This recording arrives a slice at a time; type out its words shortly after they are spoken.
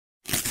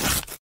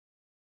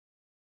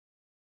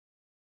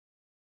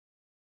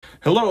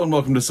Hello and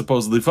welcome to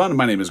Supposedly Fun.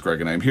 My name is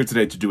Greg and I'm here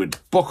today to do a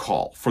book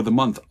haul for the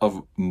month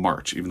of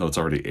March, even though it's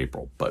already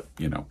April, but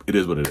you know, it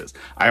is what it is.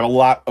 I have a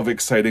lot of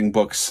exciting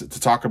books to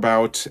talk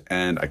about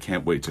and I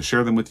can't wait to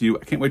share them with you.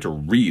 I can't wait to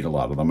read a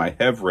lot of them. I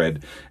have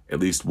read at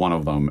least one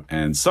of them,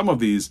 and some of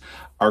these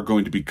are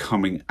going to be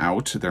coming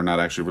out. They're not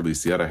actually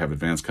released yet. I have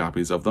advanced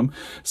copies of them.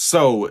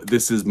 So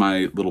this is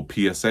my little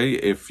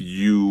PSA. If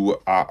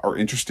you are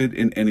interested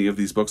in any of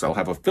these books, I'll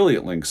have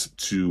affiliate links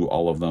to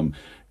all of them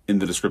in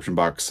the description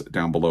box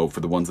down below. For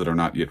the ones that are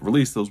not yet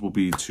released, those will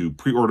be to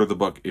pre-order the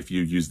book. If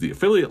you use the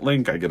affiliate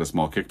link, I get a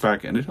small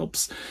kickback and it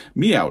helps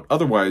me out.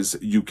 Otherwise,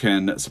 you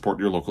can support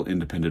your local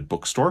independent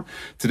bookstore.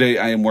 Today,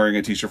 I am wearing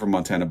a t-shirt from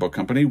Montana Book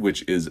Company,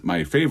 which is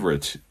my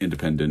favorite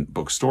independent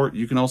bookstore.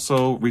 You can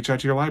also reach out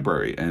to your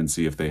library and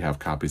see if they have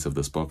copies of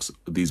these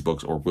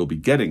books, or will be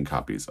getting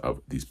copies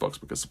of these books,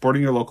 because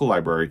supporting your local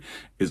library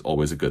is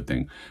always a good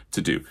thing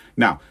to do.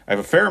 Now, I have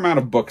a fair amount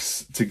of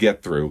books to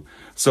get through,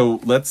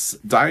 so let's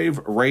dive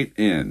right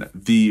in.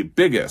 The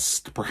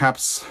biggest,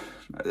 perhaps,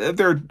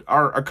 there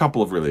are a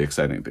couple of really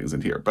exciting things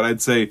in here, but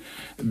I'd say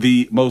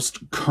the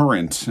most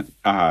current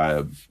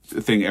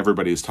thing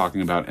everybody is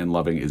talking about and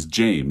loving is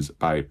James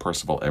by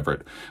Percival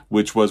Everett,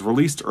 which was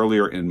released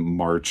earlier in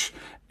March.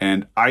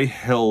 And I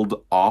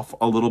held off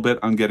a little bit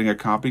on getting a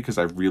copy because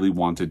I really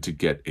wanted to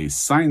get a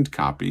signed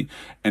copy.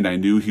 And I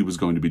knew he was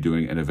going to be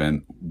doing an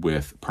event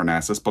with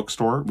Parnassus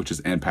Bookstore, which is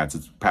Ann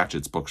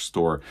Patchett's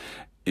bookstore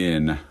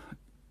in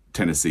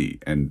Tennessee,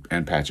 and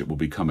Ann Patchett will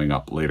be coming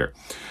up later.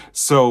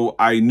 So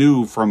I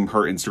knew from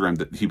her Instagram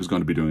that he was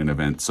going to be doing an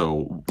event.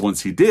 So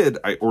once he did,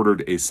 I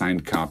ordered a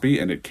signed copy,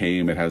 and it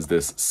came. It has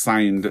this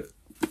signed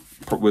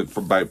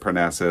by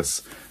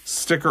Parnassus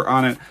sticker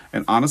on it.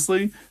 And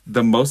honestly,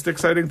 the most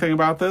exciting thing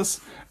about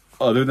this,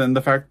 other than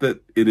the fact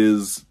that it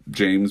is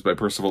James by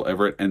Percival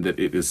Everett and that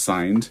it is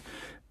signed,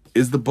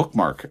 is the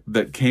bookmark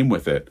that came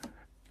with it.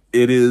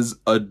 It is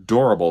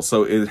adorable.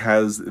 So it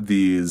has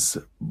these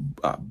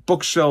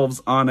bookshelves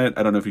on it.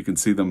 I don't know if you can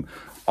see them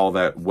all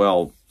that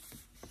well.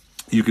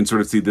 You can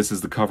sort of see this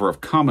is the cover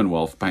of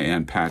Commonwealth by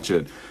Ann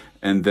Patchett.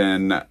 And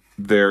then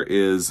there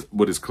is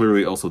what is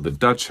clearly also the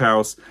Dutch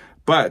House.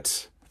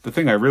 But the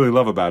thing I really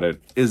love about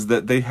it is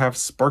that they have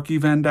Sparky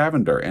Van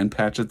Davender, Ann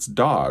Patchett's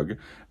dog,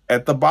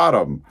 at the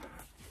bottom.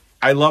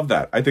 I love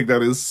that. I think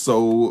that is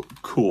so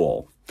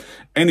cool.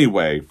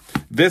 Anyway,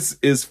 this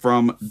is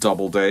from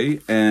Doubleday,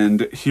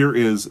 and here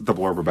is the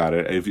blurb about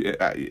it.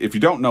 If you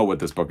don't know what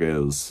this book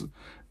is,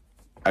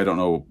 I don't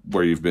know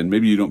where you've been.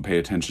 Maybe you don't pay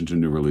attention to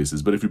new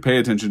releases, but if you pay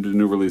attention to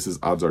new releases,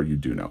 odds are you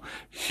do know.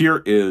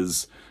 Here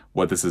is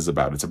what this is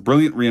about. It's a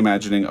brilliant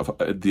reimagining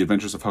of the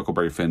adventures of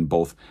Huckleberry Finn,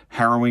 both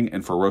harrowing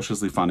and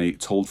ferociously funny,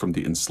 told from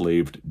the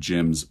enslaved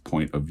Jim's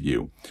point of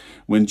view.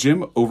 When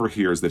Jim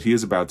overhears that he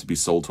is about to be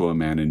sold to a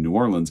man in New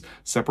Orleans,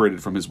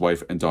 separated from his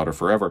wife and daughter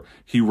forever,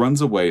 he runs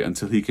away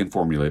until he can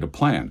formulate a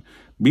plan.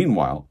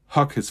 Meanwhile,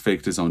 Huck has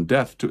faked his own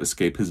death to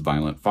escape his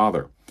violent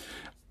father.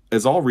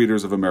 As all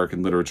readers of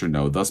American literature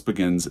know, thus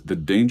begins the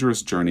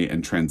dangerous journey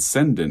and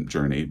transcendent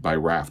journey by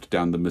raft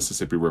down the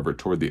Mississippi River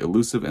toward the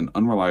elusive and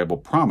unreliable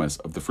promise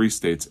of the Free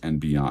States and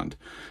beyond.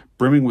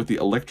 Brimming with the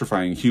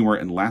electrifying humor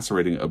and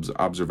lacerating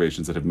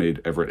observations that have made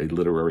Everett a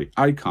literary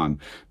icon,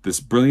 this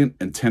brilliant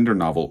and tender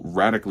novel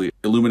radically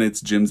illuminates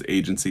Jim's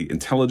agency,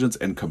 intelligence,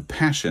 and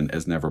compassion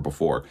as never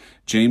before.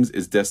 James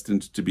is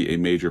destined to be a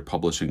major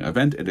publishing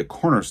event and a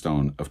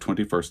cornerstone of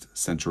 21st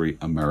century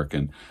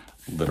American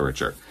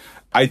literature.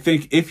 I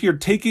think if you're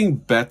taking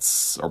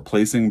bets or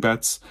placing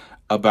bets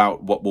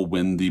about what will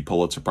win the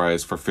Pulitzer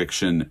Prize for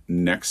fiction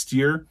next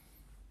year,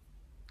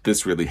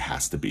 this really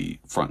has to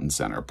be front and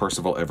center.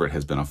 Percival Everett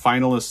has been a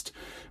finalist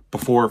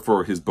before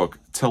for his book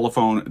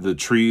Telephone. The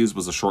Trees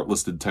was a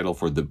shortlisted title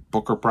for the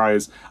Booker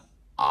Prize.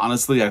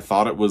 Honestly, I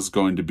thought it was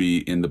going to be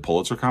in the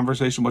Pulitzer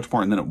conversation much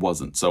more, and then it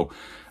wasn't. So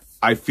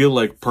I feel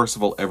like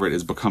Percival Everett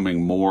is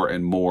becoming more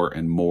and more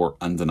and more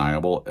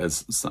undeniable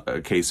as a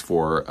case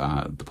for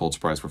the Pulitzer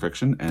Prize for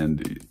fiction.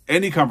 And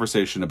any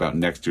conversation about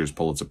next year's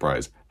Pulitzer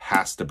Prize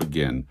has to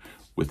begin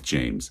with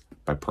James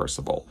by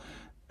Percival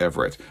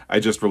Everett. I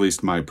just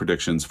released my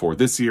predictions for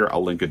this year.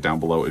 I'll link it down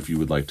below if you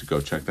would like to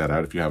go check that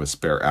out if you have a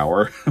spare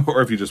hour,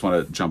 or if you just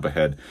want to jump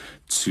ahead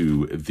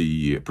to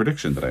the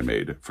prediction that I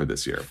made for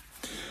this year.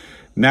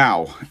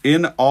 Now,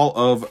 in all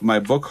of my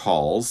book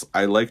hauls,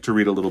 I like to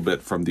read a little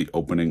bit from the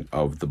opening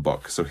of the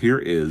book. So here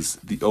is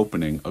the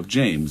opening of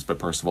James by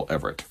Percival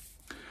Everett.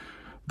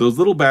 Those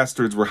little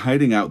bastards were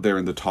hiding out there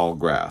in the tall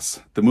grass.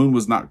 The moon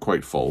was not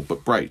quite full,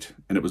 but bright,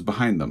 and it was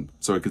behind them,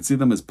 so I could see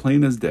them as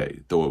plain as day,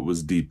 though it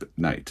was deep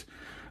night.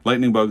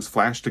 Lightning bugs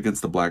flashed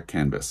against the black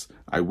canvas.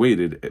 I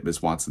waited at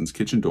Miss Watson's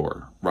kitchen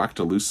door, rocked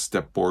a loose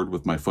step-board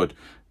with my foot,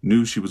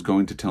 knew she was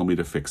going to tell me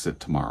to fix it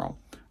tomorrow.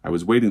 I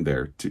was waiting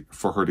there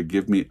for her to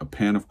give me a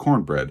pan of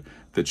cornbread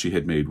that she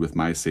had made with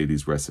my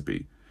Sadie's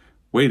recipe.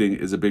 Waiting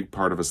is a big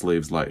part of a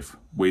slave's life.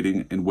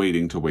 Waiting and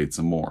waiting to wait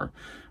some more.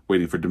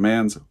 Waiting for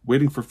demands,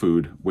 waiting for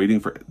food, waiting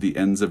for the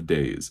ends of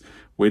days.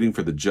 Waiting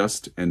for the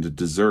just and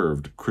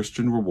deserved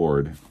Christian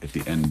reward at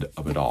the end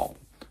of it all.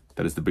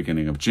 that is the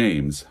beginning of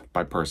James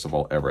by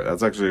Percival Everett.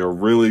 That's actually a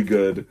really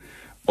good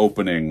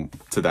opening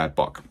to that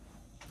book.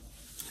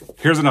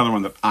 Here's another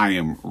one that I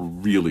am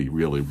really,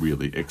 really,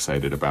 really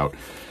excited about.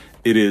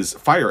 It is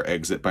Fire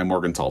Exit by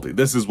Morgan Talty.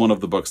 This is one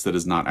of the books that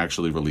is not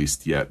actually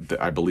released yet.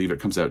 I believe it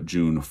comes out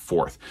June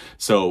 4th.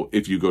 So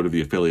if you go to the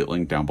affiliate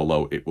link down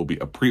below, it will be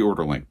a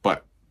pre-order link.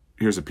 But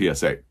here's a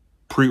PSA.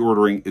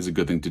 Pre-ordering is a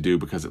good thing to do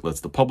because it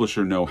lets the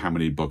publisher know how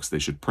many books they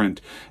should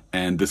print.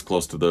 And this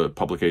close to the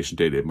publication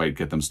date, it might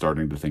get them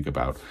starting to think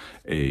about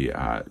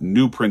a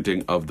new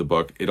printing of the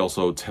book. It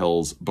also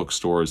tells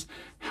bookstores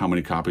how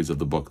many copies of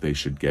the book they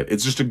should get.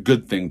 It's just a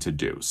good thing to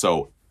do.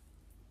 So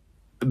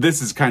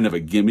this is kind of a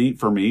gimme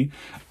for me.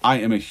 I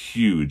am a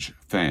huge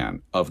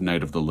fan of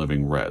Night of the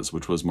Living Rez,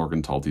 which was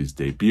Morgan Talty's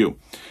debut.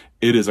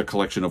 It is a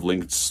collection of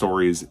linked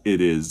stories.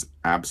 It is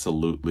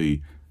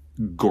absolutely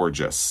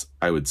gorgeous,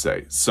 I would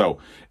say. So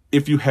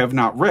if you have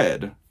not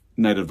read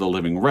Night of the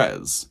Living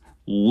Rez,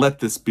 let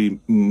this be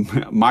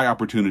my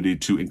opportunity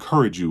to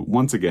encourage you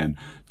once again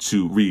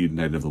to read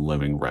Night of the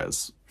Living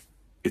Rez.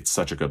 It's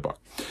such a good book.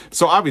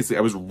 So obviously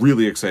I was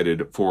really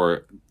excited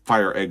for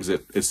Fire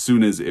Exit as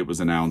soon as it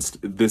was announced.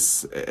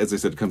 This, as I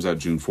said, comes out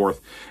June 4th.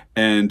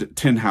 And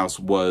Tin House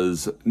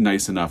was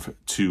nice enough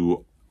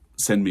to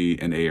send me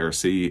an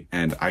ARC,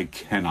 and I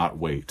cannot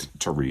wait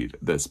to read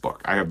this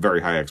book. I have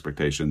very high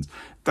expectations.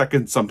 That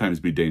can sometimes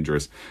be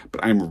dangerous,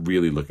 but I'm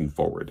really looking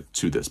forward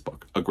to this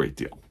book a great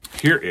deal.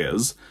 Here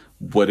is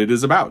what it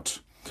is about.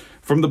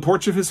 From the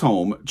porch of his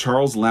home,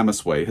 Charles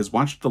Lamisway has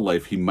watched the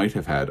life he might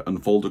have had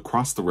unfold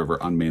across the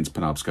river on Maine's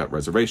Penobscot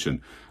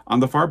Reservation.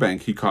 On the far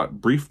bank, he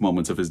caught brief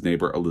moments of his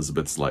neighbor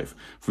Elizabeth's life,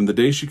 from the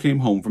day she came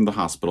home from the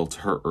hospital to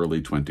her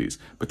early 20s.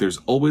 But there's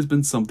always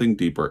been something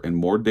deeper and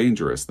more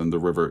dangerous than the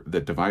river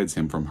that divides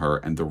him from her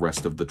and the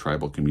rest of the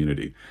tribal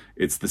community.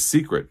 It's the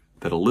secret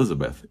that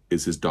Elizabeth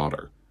is his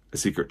daughter, a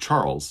secret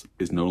Charles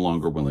is no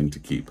longer willing to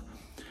keep.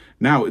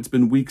 Now, it's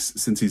been weeks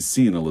since he's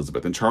seen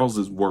Elizabeth, and Charles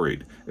is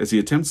worried as he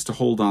attempts to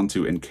hold on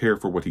to and care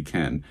for what he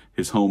can,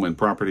 his home and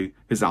property,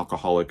 his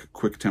alcoholic,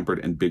 quick-tempered,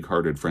 and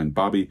big-hearted friend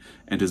Bobby,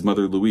 and his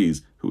mother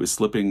Louise, who is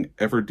slipping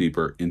ever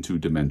deeper into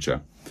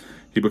dementia.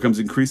 He becomes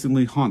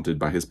increasingly haunted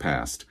by his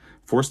past,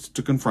 forced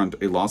to confront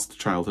a lost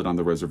childhood on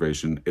the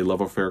reservation, a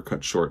love affair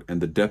cut short, and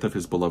the death of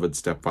his beloved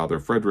stepfather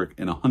Frederick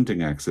in a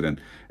hunting accident,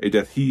 a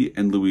death he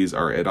and Louise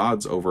are at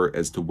odds over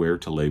as to where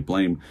to lay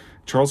blame.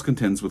 Charles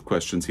contends with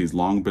questions he's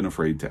long been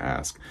afraid to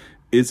ask.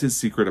 Is his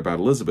secret about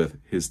Elizabeth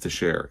his to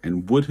share?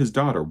 And would his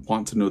daughter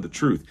want to know the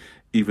truth,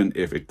 even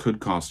if it could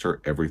cost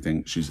her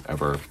everything she's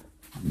ever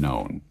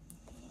known?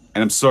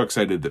 And I'm so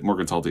excited that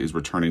Morgan Talty is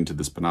returning to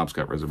this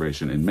Penobscot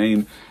Reservation in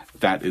Maine.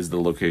 That is the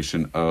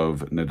location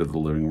of Night of the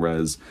Living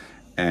Rez,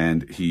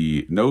 and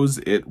he knows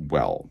it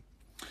well.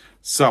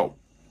 So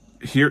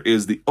here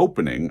is the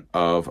opening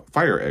of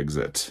Fire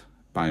Exit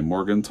by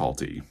Morgan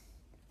Talty.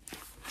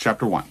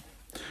 Chapter 1.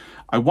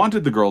 I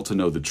wanted the girl to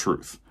know the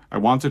truth. I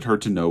wanted her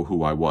to know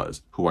who I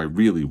was, who I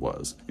really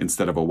was,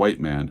 instead of a white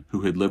man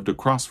who had lived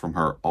across from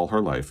her all her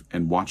life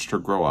and watched her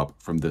grow up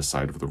from this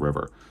side of the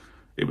river.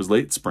 It was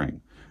late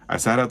spring. I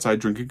sat outside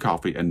drinking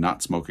coffee and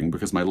not smoking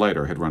because my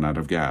lighter had run out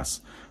of gas.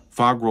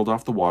 Fog rolled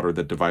off the water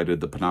that divided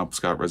the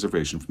Penobscot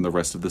Reservation from the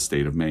rest of the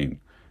state of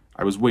Maine.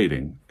 I was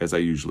waiting, as I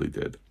usually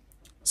did.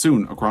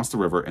 Soon, across the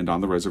river and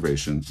on the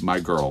reservation, my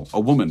girl, a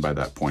woman by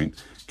that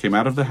point, came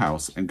out of the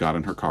house and got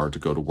in her car to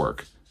go to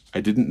work. I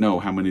didn't know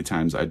how many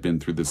times I'd been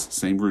through this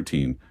same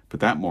routine,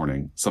 but that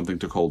morning, something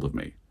took hold of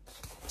me.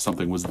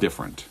 Something was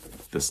different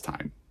this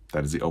time.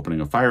 That is the opening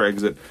of Fire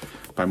Exit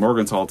by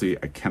Morgan Talty.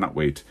 I cannot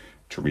wait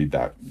to read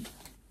that.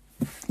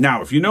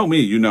 Now, if you know me,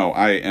 you know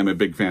I am a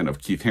big fan of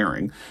Keith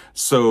Haring.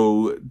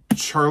 So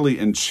Charlie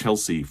and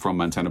Chelsea from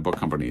Montana Book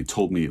Company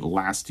told me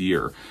last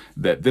year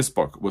that this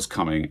book was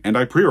coming, and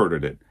I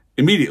pre-ordered it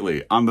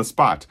immediately on the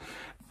spot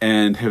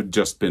and have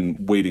just been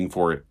waiting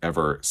for it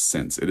ever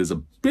since. It is a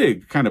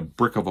big kind of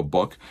brick of a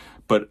book,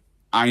 but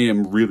I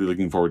am really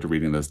looking forward to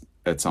reading this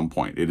at some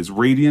point. It is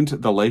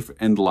Radiant, The Life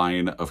and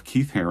Line of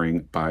Keith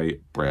Haring by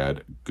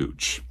Brad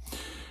Gooch.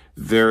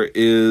 There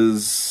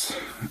is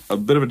a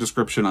bit of a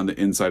description on the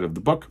inside of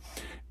the book.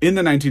 In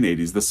the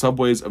 1980s, the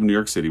subways of New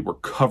York City were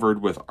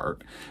covered with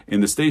art. In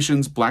the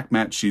stations, black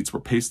matte sheets were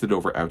pasted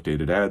over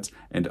outdated ads,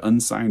 and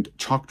unsigned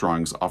chalk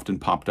drawings often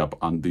popped up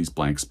on these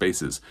blank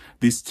spaces.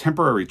 These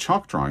temporary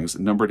chalk drawings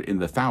numbered in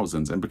the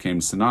thousands and became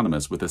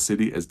synonymous with a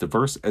city as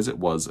diverse as it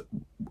was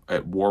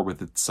at war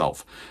with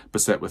itself,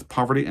 beset with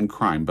poverty and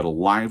crime, but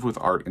alive with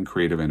art and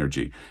creative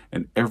energy.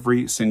 And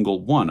every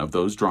single one of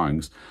those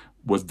drawings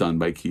was done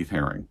by Keith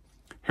Haring.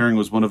 Haring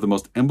was one of the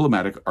most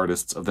emblematic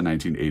artists of the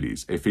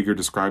 1980s, a figure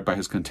described by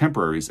his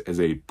contemporaries as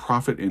a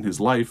prophet in his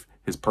life,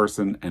 his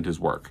person, and his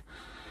work.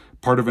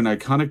 Part of an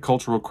iconic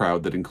cultural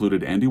crowd that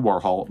included Andy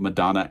Warhol,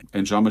 Madonna,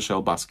 and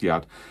Jean-Michel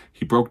Basquiat,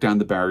 he broke down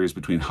the barriers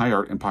between high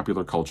art and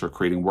popular culture,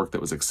 creating work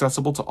that was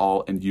accessible to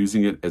all and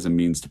using it as a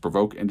means to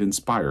provoke and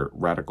inspire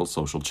radical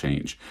social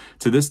change.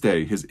 To this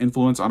day, his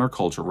influence on our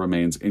culture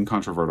remains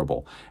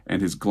incontrovertible,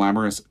 and his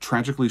glamorous,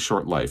 tragically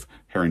short life,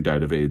 Haring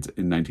died of AIDS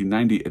in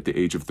 1990 at the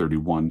age of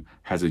 31,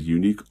 has a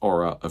unique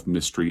aura of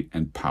mystery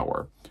and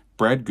power.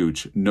 Brad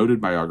Gooch, noted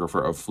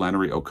biographer of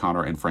Flannery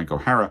O'Connor and Frank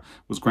O'Hara,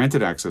 was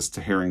granted access to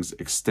Haring's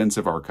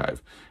extensive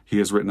archive. He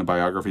has written a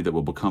biography that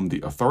will become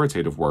the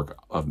authoritative work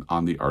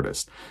on the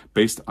artist.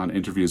 Based on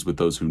interviews with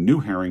those who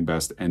knew Haring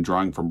best and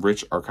drawing from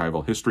rich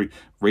archival history,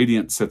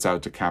 Radiant sets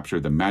out to capture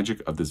the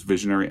magic of this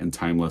visionary and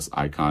timeless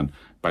icon.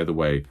 By the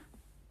way,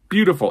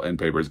 beautiful end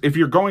papers. If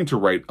you're going to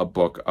write a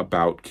book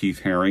about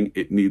Keith Haring,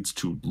 it needs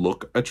to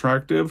look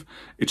attractive.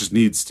 It just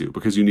needs to,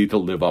 because you need to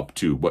live up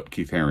to what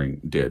Keith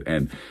Haring did.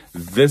 And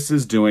this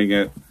is doing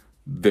it.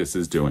 This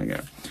is doing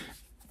it.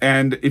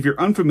 And if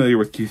you're unfamiliar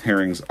with Keith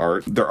Haring's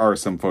art, there are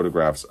some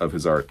photographs of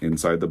his art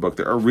inside the book.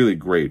 There are really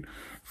great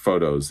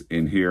photos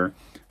in here.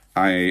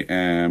 I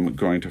am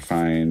going to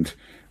find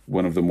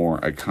one of the more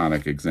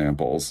iconic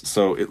examples.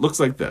 So it looks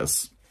like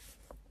this.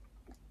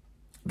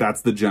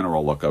 That's the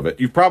general look of it.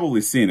 You've probably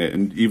seen it,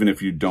 and even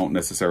if you don't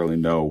necessarily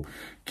know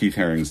Keith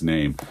Haring's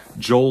name.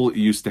 Joel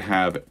used to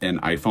have an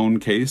iPhone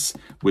case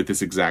with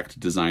this exact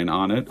design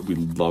on it. We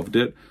loved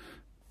it.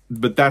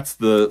 But that's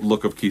the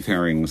look of Keith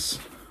Haring's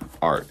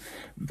art.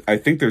 I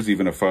think there's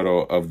even a photo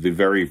of the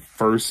very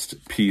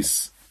first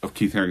piece of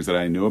Keith Haring's that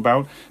I knew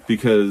about,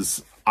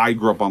 because I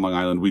grew up on Long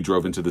Island. We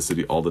drove into the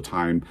city all the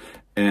time,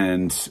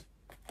 and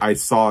I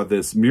saw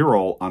this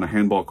mural on a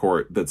handball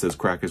court that says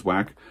 "Crack is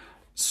Whack"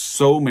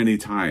 so many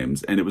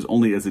times, and it was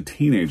only as a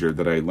teenager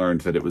that I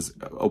learned that it was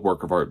a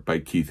work of art by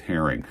Keith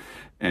Haring,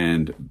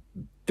 and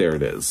there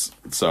it is.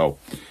 So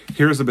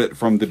here's a bit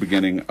from the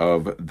beginning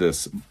of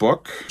this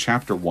book.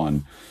 Chapter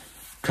 1,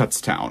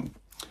 Kutztown.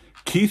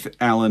 Keith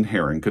Allen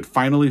Haring could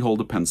finally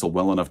hold a pencil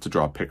well enough to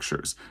draw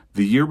pictures.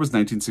 The year was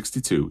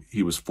 1962.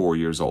 He was 4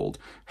 years old.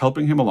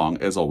 Helping him along,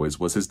 as always,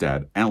 was his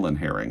dad, Alan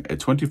Haring,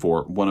 at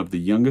 24, one of the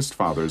youngest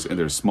fathers in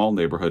their small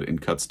neighborhood in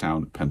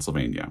Kutztown,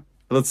 Pennsylvania.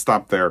 Let's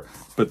stop there,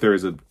 but there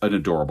is an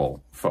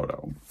adorable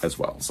photo as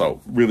well.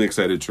 So really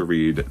excited to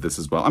read this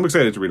as well. I'm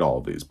excited to read all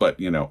of these, but,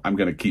 you know, I'm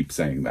going to keep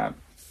saying that.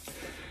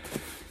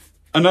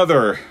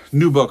 Another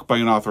new book by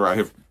an author I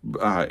have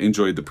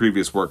enjoyed the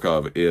previous work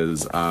of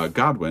is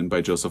Godwin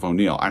by Joseph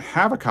O'Neill. I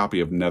have a copy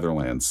of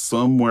Netherland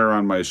somewhere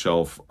on my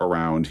shelf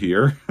around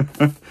here.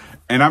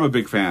 And I'm a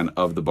big fan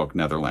of the book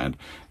Netherland.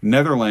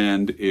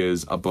 Netherland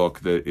is a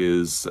book that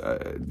is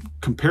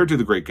compared to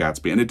The Great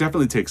Gatsby, and it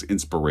definitely takes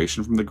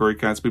inspiration from The Great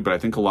Gatsby, but I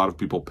think a lot of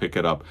people pick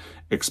it up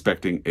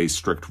expecting a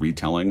strict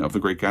retelling of The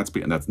Great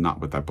Gatsby, and that's not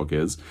what that book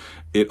is.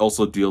 It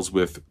also deals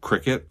with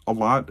cricket a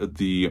lot.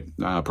 The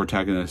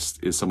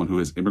protagonist is someone who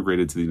has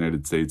immigrated to the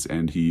United States,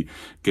 and he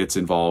gets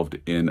involved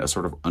in a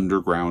sort of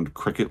underground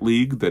cricket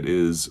league that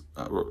is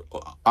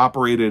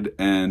operated,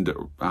 and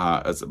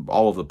as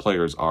all of the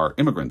players are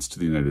immigrants to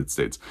the United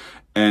States.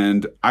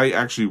 And I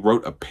actually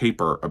wrote a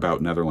paper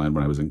about Netherland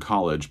when I was in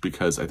college,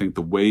 because I think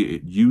the way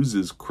it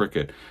uses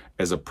cricket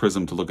as a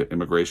prism to look at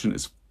immigration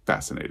is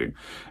fascinating.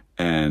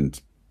 And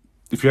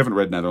if you haven't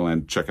read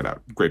Netherland, check it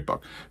out. Great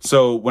book.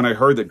 So when I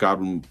heard that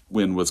Godwin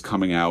was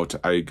coming out,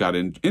 I got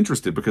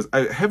interested, because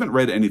I haven't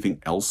read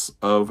anything else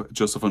of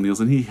Joseph O'Neill's,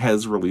 and he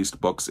has released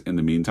books in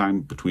the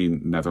meantime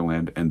between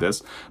Netherland and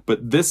this.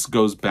 But this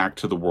goes back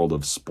to the world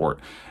of sport.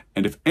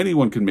 And if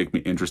anyone can make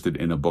me interested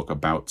in a book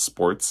about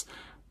sports,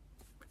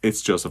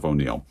 it's Joseph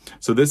O'Neill.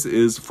 So this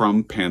is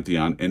from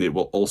Pantheon, and it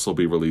will also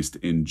be released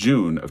in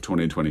June of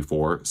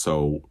 2024.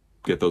 So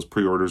get those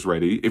pre-orders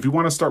ready. If you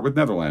want to start with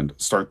Netherland,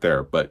 start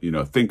there. But, you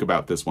know, think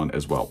about this one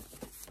as well.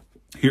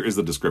 Here is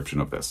the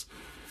description of this.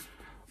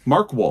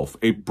 Mark Wolf,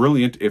 a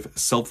brilliant, if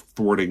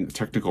self-thwarting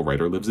technical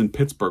writer, lives in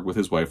Pittsburgh with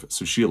his wife,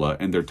 Sushila,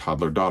 and their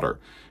toddler daughter.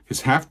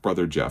 His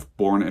half-brother, Jeff,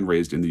 born and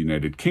raised in the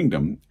United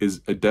Kingdom,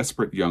 is a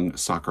desperate young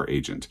soccer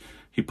agent.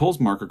 He pulls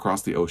Mark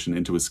across the ocean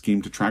into a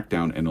scheme to track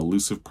down an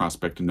elusive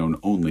prospect known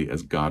only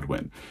as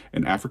Godwin,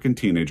 an African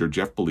teenager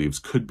Jeff believes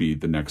could be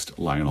the next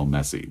Lionel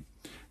Messi.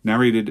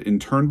 Narrated in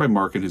turn by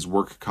Mark and his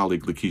work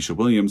colleague Lakeisha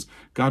Williams,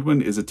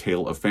 Godwin is a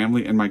tale of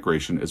family and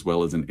migration, as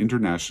well as an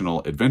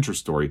international adventure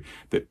story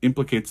that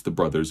implicates the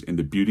brothers in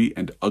the beauty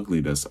and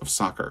ugliness of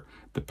soccer,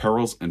 the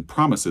perils and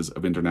promises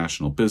of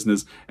international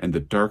business, and the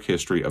dark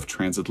history of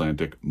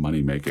transatlantic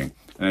money-making.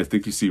 And I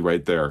think you see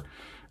right there,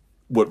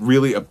 what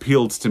really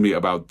appealed to me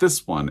about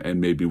this one,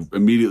 and made me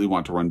immediately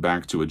want to run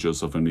back to a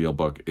Joseph O'Neill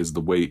book, is the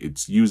way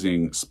it's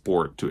using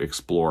sport to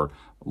explore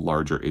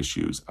larger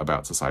issues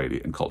about society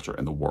and culture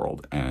and the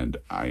world. And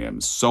I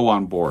am so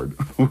on board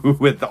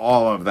with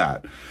all of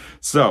that.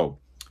 So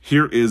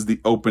here is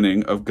the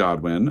opening of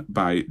Godwin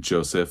by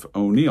Joseph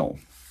O'Neill.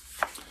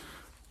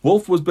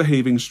 Wolf was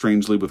behaving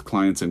strangely with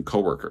clients and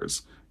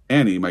coworkers.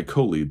 Annie, my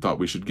co-lead, thought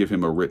we should give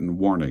him a written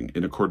warning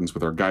in accordance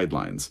with our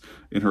guidelines.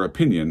 In her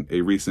opinion,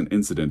 a recent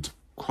incident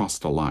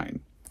crossed a line.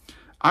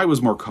 I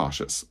was more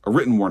cautious. A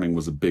written warning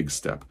was a big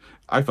step.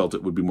 I felt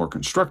it would be more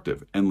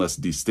constructive and less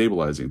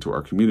destabilizing to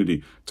our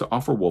community to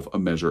offer Wolf a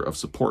measure of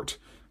support.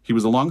 He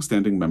was a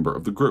long-standing member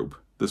of the group.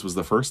 This was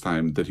the first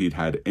time that he'd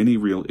had any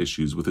real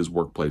issues with his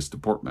workplace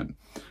deportment.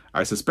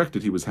 I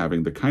suspected he was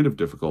having the kind of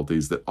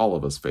difficulties that all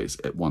of us face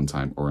at one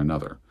time or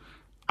another.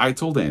 I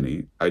told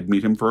Annie I'd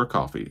meet him for a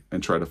coffee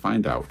and try to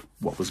find out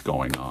what was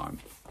going on.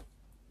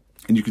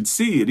 And you can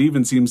see it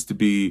even seems to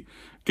be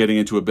getting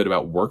into a bit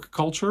about work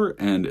culture,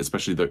 and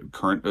especially the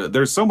current,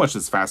 there's so much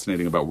that's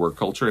fascinating about work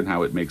culture and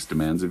how it makes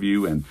demands of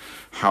you and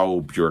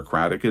how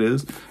bureaucratic it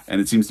is.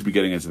 And it seems to be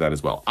getting into that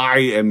as well. I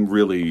am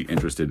really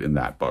interested in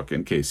that book,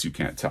 in case you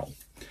can't tell.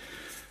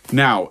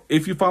 Now,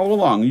 if you follow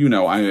along, you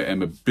know I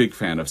am a big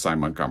fan of Cy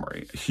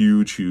Montgomery.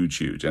 Huge, huge,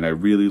 huge. And I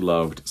really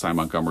loved Cy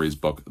Montgomery's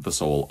book, The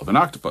Soul of an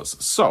Octopus.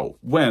 So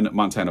when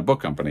Montana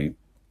Book Company,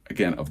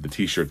 again, of the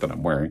t-shirt that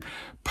I'm wearing,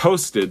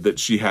 posted that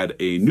she had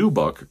a new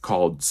book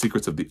called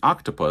Secrets of the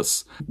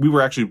Octopus, we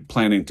were actually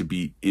planning to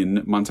be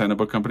in Montana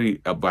Book Company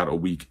about a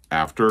week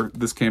after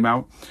this came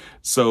out.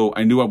 So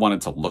I knew I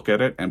wanted to look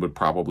at it and would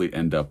probably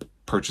end up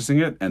purchasing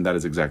it. And that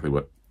is exactly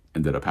what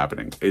ended up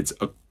happening. It's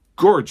a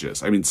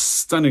gorgeous, I mean,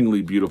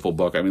 stunningly beautiful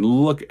book. I mean,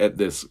 look at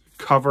this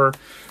cover.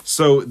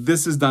 So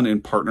this is done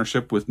in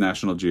partnership with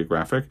National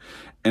Geographic.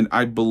 And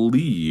I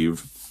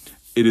believe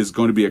it is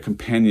going to be a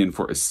companion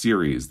for a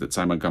series that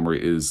Cy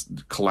Montgomery is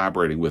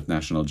collaborating with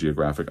National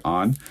Geographic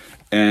on.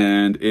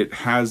 And it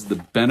has the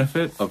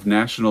benefit of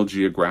National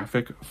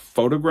Geographic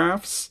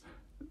photographs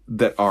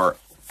that are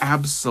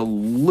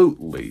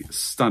absolutely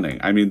stunning.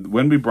 I mean,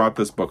 when we brought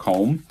this book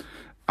home,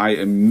 I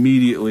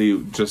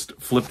immediately just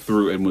flipped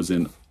through and was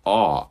in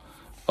awe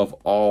of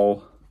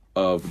all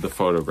of the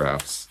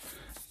photographs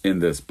in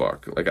this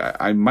book. Like,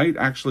 I might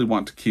actually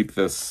want to keep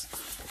this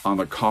on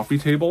the coffee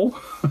table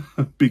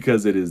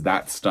because it is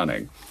that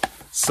stunning.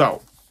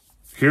 So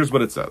here's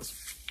what it says.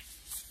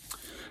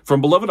 From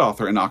beloved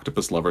author and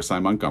octopus lover Cy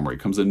Montgomery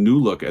comes a new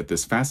look at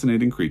this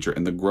fascinating creature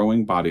and the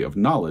growing body of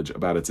knowledge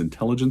about its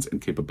intelligence and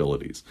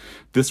capabilities.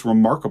 This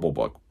remarkable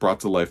book, brought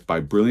to life by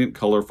brilliant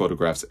color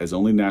photographs as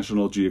only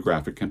National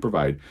Geographic can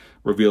provide,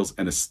 reveals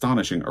an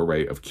astonishing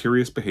array of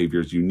curious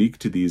behaviors unique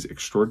to these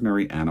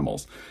extraordinary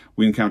animals.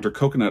 We encounter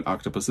coconut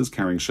octopuses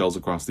carrying shells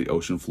across the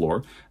ocean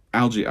floor,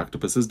 algae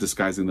octopuses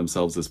disguising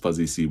themselves as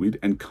fuzzy seaweed,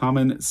 and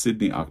common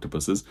Sydney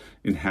octopuses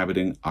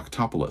inhabiting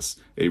Octopolis,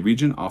 a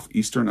region off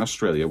eastern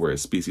Australia where a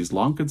species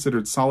long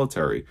considered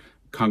solitary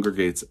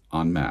congregates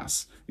en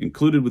masse.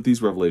 Included with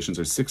these revelations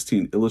are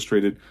 16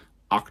 illustrated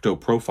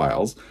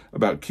octoprofiles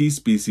about key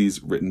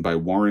species written by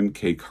Warren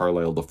K.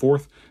 Carlyle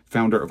IV,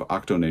 founder of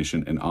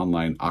Octonation, an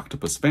online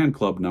octopus fan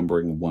club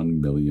numbering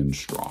 1 million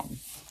strong.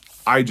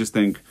 I just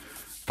think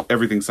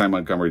everything Cy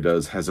Montgomery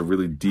does has a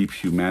really deep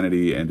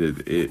humanity, and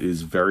it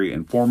is very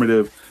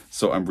informative,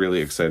 so I'm really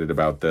excited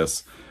about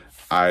this.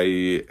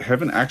 I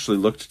haven't actually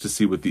looked to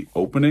see what the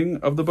opening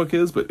of the book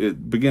is, but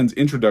it begins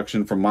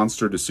introduction from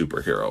monster to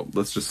superhero.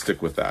 Let's just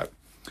stick with that.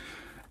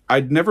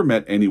 I'd never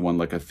met anyone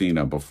like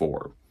Athena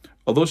before.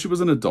 Although she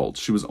was an adult,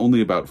 she was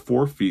only about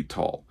 4 feet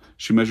tall.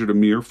 She measured a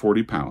mere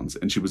 40 pounds,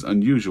 and she was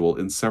unusual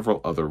in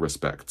several other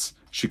respects.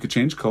 She could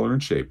change color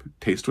and shape,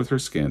 taste with her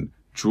skin,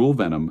 drool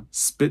venom,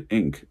 spit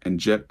ink, and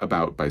jet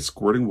about by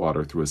squirting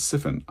water through a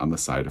siphon on the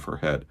side of her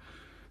head.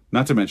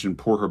 Not to mention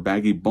pour her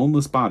baggy,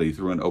 boneless body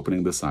through an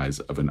opening the size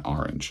of an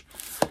orange.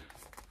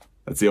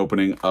 That's the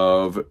opening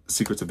of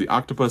Secrets of the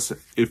Octopus.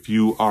 If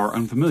you are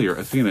unfamiliar,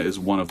 Athena is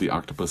one of the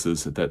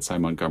octopuses that Cy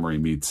Montgomery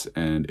meets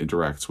and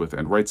interacts with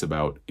and writes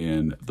about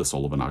in The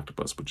Soul of an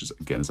Octopus, which is,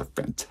 again, is a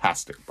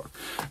fantastic book.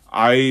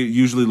 I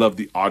usually love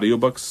the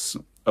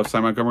audiobooks of Cy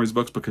Montgomery's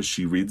books because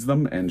she reads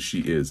them, and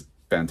she is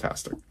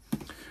fantastic.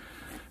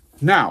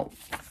 Now,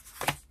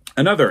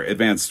 another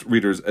advanced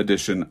reader's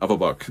edition of a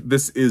book.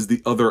 This is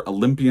The Other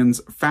Olympians,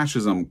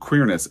 Fascism,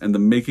 Queerness, and the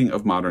Making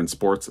of Modern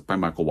Sports by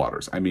Michael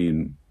Waters. I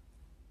mean,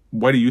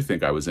 why do you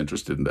think I was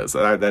interested in this?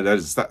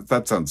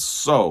 That sounds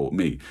so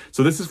me.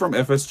 So this is from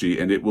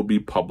FSG, and it will be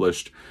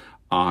published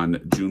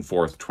on June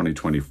 4th,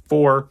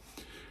 2024.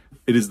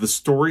 It is the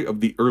story of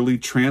the early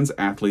trans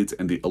athletes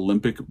and the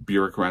Olympic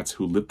bureaucrats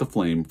who lit the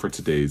flame for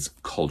today's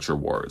culture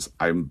wars.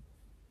 I'm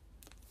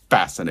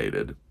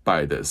fascinated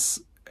by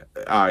this.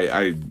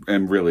 I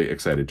am really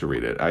excited to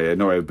read it. I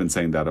know I've been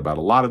saying that about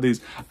a lot of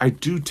these. I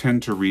do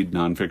tend to read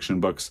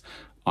nonfiction books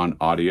on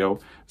audio,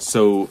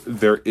 so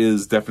there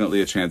is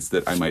definitely a chance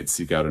that I might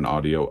seek out an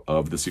audio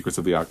of The Secrets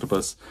of the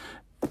Octopus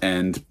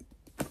and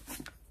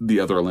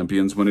The Other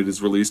Olympians when it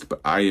is released, but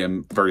I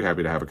am very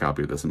happy to have a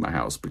copy of this in my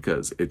house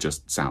because it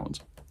just sounds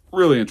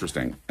really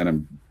interesting,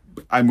 and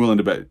I'm willing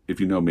to bet,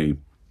 if you know me,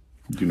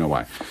 you know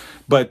why.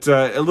 But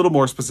a little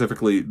more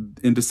specifically,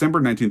 in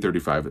December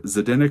 1935,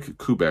 Zdeněk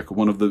Kubek,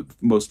 one of the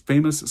most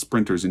famous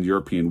sprinters in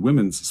European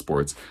women's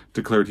sports,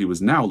 declared he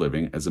was now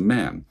living as a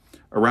man.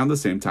 Around the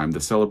same time, the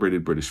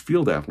celebrated British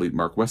field athlete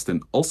Mark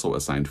Weston, also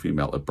assigned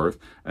female at birth,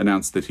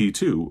 announced that he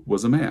too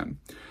was a man.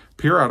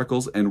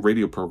 Periodicals and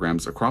radio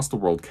programs across the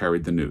world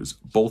carried the news.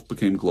 Both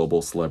became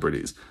global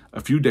celebrities.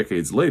 A few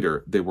decades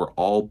later, they were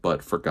all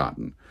but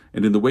forgotten.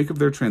 And in the wake of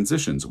their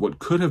transitions, what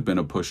could have been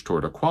a push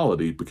toward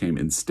equality became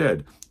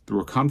instead,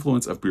 through a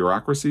confluence of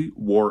bureaucracy,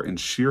 war, and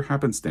sheer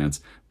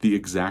happenstance, the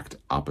exact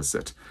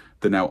opposite.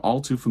 The now all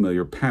too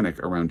familiar panic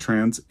around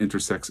trans,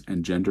 intersex,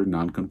 and gender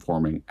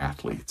nonconforming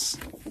athletes.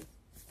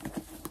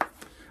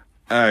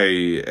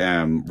 I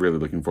am really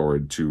looking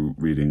forward to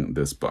reading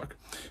this book.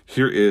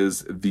 Here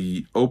is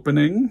the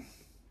opening.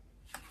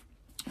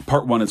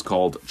 Part 1 is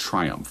called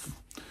Triumph.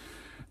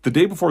 The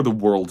day before the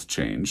world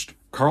changed,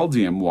 Carl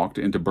Diem walked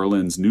into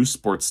Berlin's new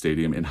sports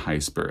stadium in high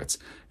spirits.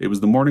 It was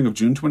the morning of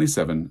June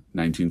 27,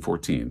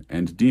 1914,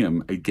 and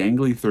Diem, a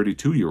gangly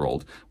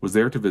 32-year-old, was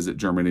there to visit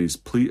Germany's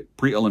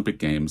pre-Olympic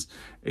Games,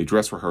 a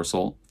dress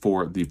rehearsal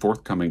for the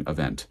forthcoming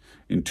event.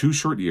 In 2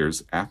 short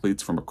years,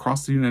 athletes from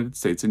across the United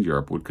States and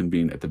Europe would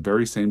convene at the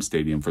very same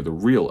stadium for the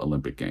real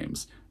Olympic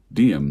Games.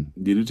 Diem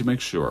needed to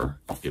make sure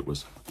it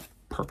was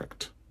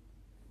perfect.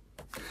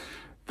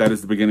 That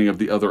is the beginning of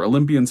The Other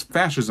Olympians,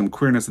 Fascism,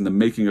 Queerness, and the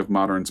Making of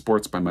Modern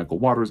Sports by Michael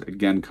Waters,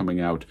 again coming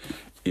out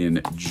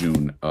in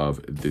June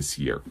of this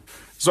year.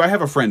 So I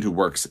have a friend who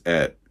works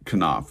at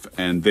Knopf,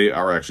 and they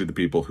are actually the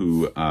people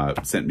who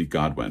sent me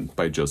Godwin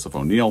by Joseph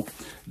O'Neill.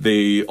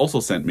 They also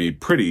sent me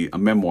Pretty, a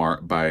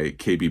memoir by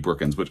K.B.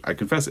 Brookins, which I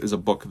confess is a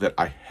book that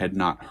I had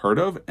not heard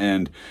of,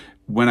 and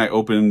when I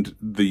opened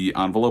the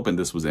envelope and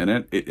this was in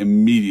it, it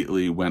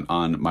immediately went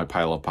on my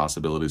pile of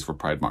possibilities for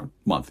Pride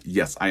Month.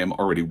 Yes, I am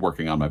already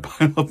working on my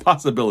pile of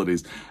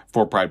possibilities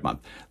for Pride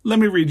Month. Let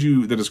me read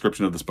you the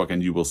description of this book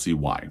and you will see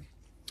why.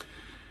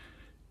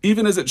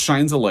 Even as it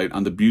shines a light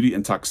on the beauty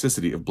and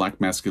toxicity of Black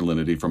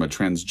masculinity from a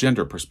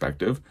transgender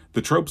perspective,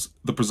 the tropes,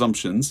 the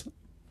presumptions,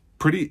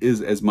 Pretty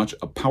is as much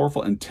a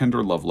powerful and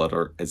tender love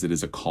letter as it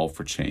is a call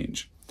for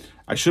change.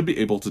 I should be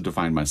able to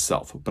define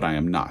myself, but I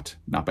am not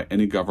by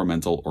any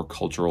governmental or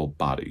cultural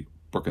body,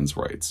 Brookins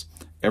writes.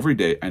 Every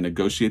day I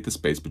negotiate the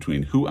space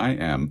between who I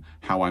am,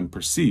 how I'm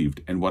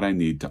perceived, and what I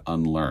need to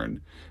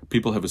unlearn.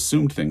 People have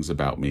assumed things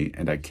about me,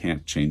 and I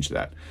can't change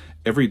that.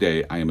 Every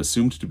day I am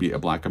assumed to be a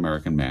Black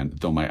American man,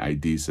 though my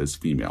ID says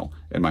female,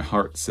 and my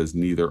heart says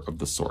neither of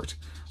the sort.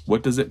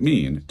 What does it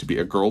mean to be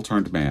a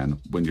girl-turned-man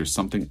when you're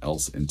something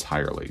else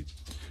entirely?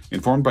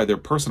 Informed by their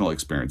personal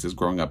experiences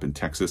growing up in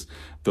Texas,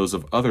 those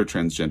of other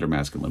transgender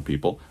masculine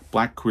people,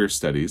 Black queer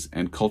studies,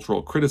 and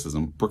cultural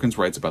criticism, Brookins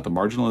writes about the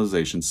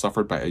marginalization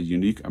suffered by a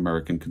unique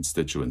American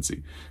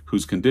constituency,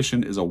 whose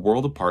condition is a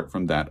world apart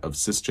from that of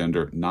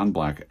cisgender,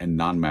 non-Black, and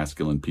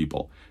non-masculine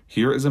people.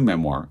 Here is a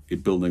memoir, a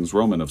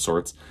Bildungsroman of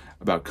sorts,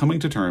 about coming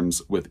to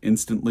terms with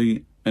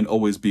instantly and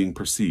always being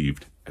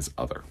perceived as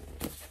other.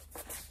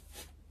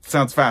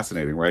 Sounds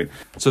fascinating, right?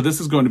 So this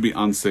is going to be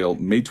on sale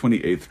May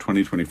 28th,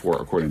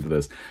 2024, according to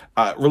this.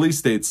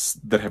 Release dates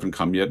that haven't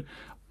come yet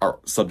are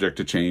subject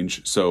to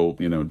change. So,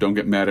 don't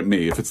get mad at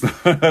me if it's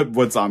not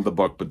what's on the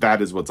book, but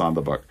that is what's on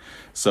the book.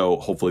 So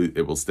hopefully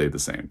it will stay the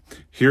same.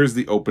 Here's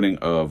the opening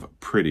of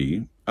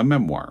Pretty, a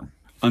memoir.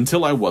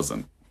 Until I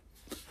wasn't.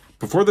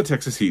 Before the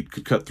Texas heat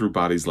could cut through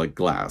bodies like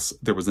glass,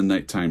 there was a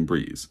nighttime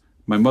breeze.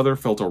 My mother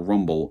felt a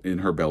rumble in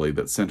her belly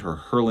that sent her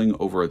hurling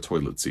over a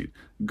toilet seat,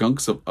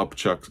 gunks of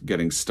upchuck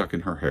getting stuck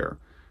in her hair.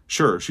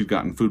 Sure, she'd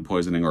gotten food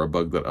poisoning or a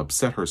bug that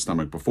upset her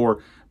stomach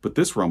before, but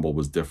this rumble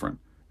was different.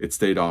 It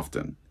stayed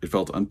often. It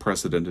felt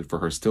unprecedented for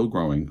her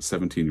still-growing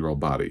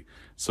 17-year-old body,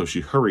 so she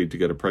hurried to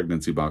get a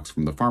pregnancy box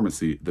from the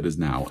pharmacy that is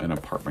now an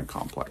apartment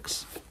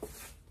complex.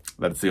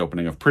 That's the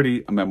opening of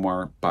Pretty, a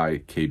memoir by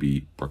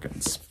K.B.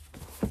 Brookins.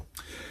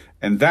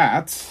 And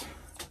that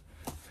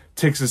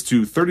takes us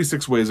to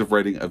 36 Ways of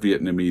Writing a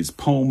Vietnamese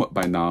Poem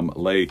by Nam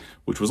Le,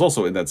 which was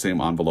also in that same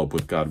envelope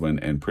with Godwin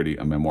and Pretty,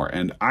 a memoir.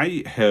 And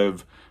I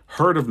have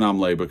heard of Nam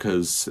Le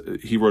because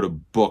he wrote a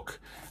book,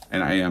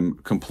 and I am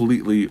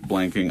completely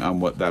blanking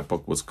on what that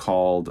book was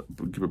called.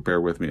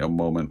 Bear with me a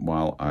moment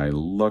while I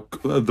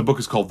look. The book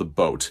is called The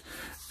Boat,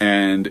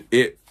 and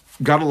it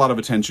got a lot of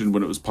attention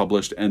when it was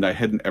published, and I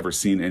hadn't ever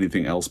seen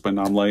anything else by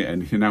Nam Le.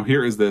 And now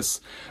here is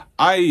this.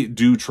 I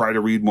do try to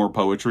read more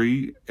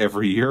poetry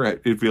every year,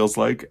 it feels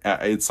like.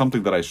 It's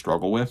something that I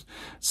struggle with.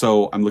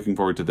 So I'm looking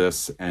forward to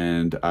this.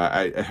 And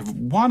I have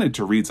wanted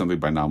to read something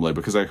by Nam Le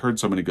because I heard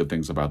so many good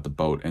things about The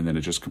Boat, and then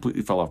it just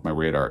completely fell off my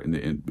radar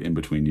in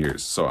between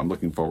years. So I'm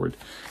looking forward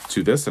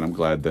to this, and I'm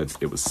glad that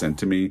it was sent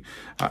to me.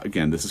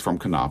 Again, this is from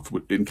Knopf,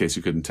 in case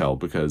you couldn't tell,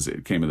 because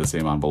it came in the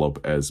same envelope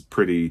as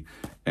Pretty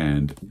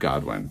and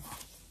Godwin.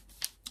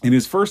 In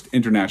his first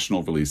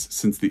international release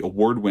since the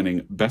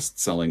award-winning,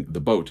 best-selling The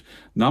Boat,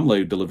 Nam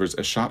Le delivers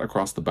a shot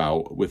across the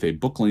bow with a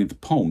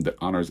book-length poem that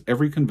honors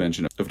every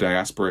convention of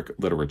diasporic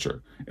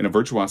literature, in a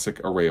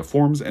virtuosic array of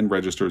forms and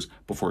registers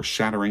before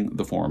shattering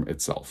the form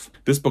itself.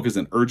 This book is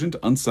an urgent,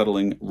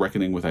 unsettling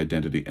reckoning with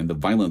identity and the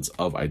violence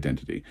of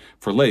identity.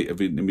 For Le, a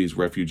Vietnamese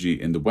refugee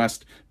in the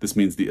West, this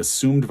means the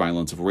assumed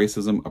violence of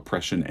racism,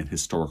 oppression, and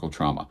historical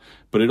trauma.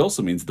 But it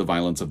also means the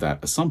violence of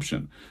that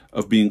assumption,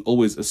 of being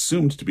always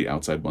assumed to be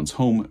outside one's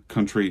home,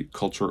 country,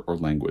 culture, or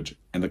language,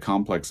 and the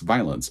complex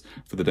violence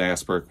for the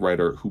diasporic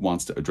writer who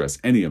wants to address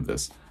any of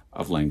this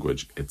of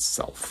language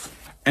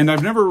itself. And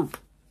I've never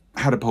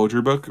had a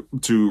poetry book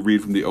to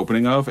read from the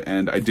opening of,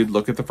 and I did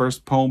look at the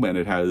first poem, and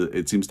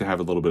it seems to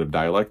have a little bit of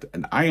dialect,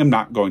 and I am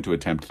not going to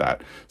attempt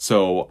that.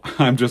 So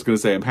I'm just going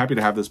to say I'm happy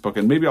to have this book,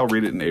 and maybe I'll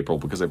read it in April,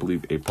 because I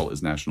believe April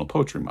is National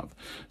Poetry Month.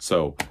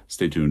 So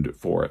stay tuned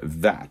for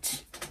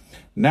that.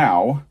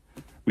 Now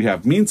we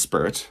have Mean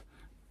Spirit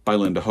by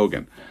Linda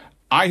Hogan.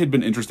 I had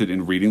been interested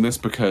in reading this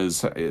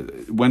because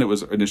when it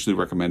was initially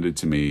recommended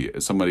to me,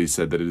 somebody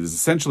said that it is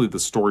essentially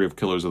the story of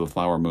Killers of the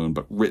Flower Moon,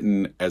 but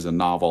written as a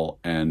novel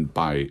and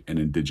by an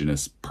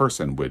Indigenous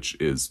person, which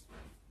is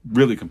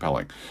really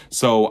compelling.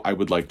 So I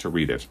would like to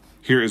read it.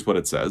 Here is what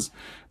it says.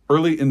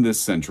 Early in this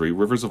century,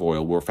 rivers of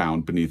oil were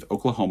found beneath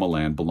Oklahoma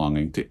land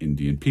belonging to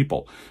Indian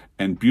people,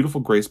 and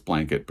beautiful Grace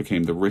Blanket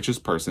became the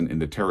richest person in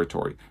the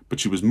territory, but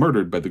she was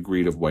murdered by the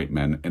greed of white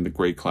men, and the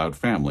Gray Cloud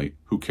family,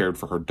 who cared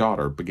for her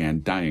daughter,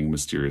 began dying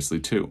mysteriously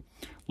too.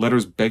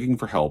 Letters begging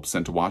for help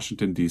sent to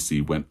Washington,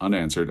 D.C. went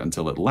unanswered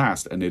until at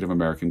last a Native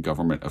American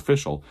government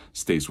official,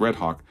 Stace Red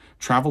Hawk,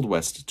 traveled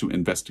west to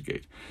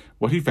investigate.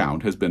 What he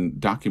found has been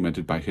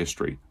documented by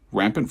history: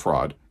 rampant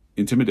fraud,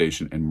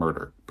 intimidation, and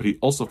murder. But he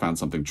also found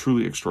something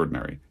truly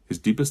extraordinary: his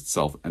deepest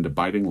self and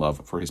abiding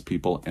love for his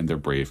people and their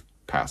brave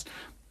past.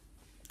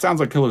 Sounds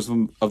like Killers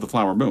of the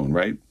Flower Moon,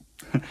 right?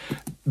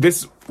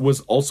 This was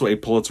also a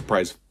Pulitzer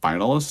Prize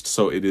finalist,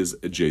 so it is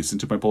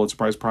adjacent to my Pulitzer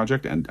Prize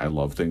project, and I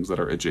love things that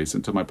are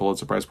adjacent to my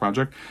Pulitzer Prize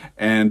project.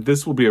 And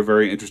this will be a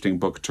very interesting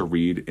book to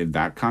read in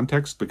that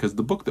context, because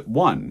the book that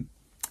won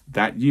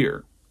that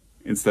year,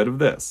 instead of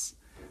this,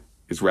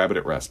 is Rabbit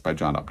at Rest by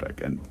John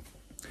Updike. And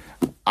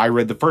I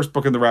read the first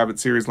book in the Rabbit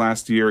series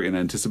last year in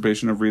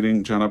anticipation of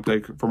reading John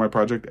Updike for my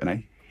project, and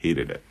I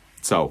hated it.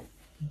 So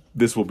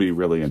this will be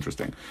really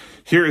interesting.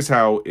 Here is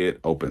how it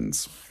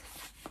opens.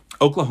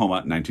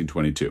 Oklahoma,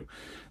 1922.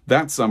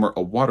 That summer,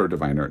 a water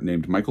diviner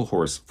named Michael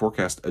Horse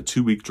forecast a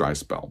 2-week dry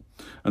spell.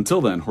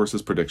 Until then,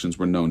 Horse's predictions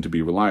were known to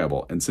be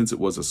reliable, and since it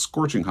was a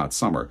scorching hot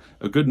summer,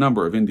 a good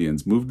number of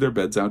Indians moved their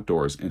beds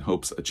outdoors in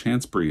hopes a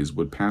chance breeze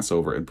would pass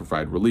over and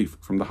provide relief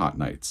from the hot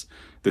nights.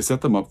 They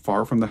set them up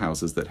far from the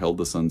houses that held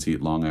the sun's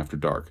heat long after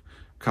dark.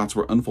 Cots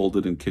were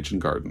unfolded in kitchen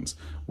gardens.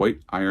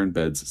 White iron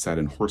beds sat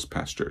in horse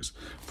pastures.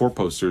 4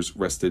 posters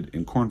rested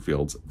in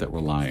cornfields that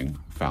were lying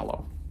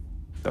fallow.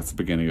 That's the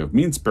beginning of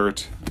Mean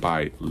Spirit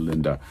by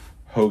Linda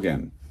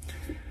Hogan.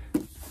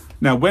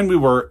 Now, when we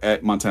were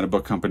at Montana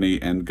Book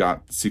Company and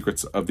got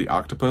Secrets of the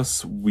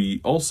Octopus, we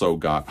also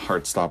got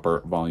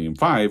Heartstopper Volume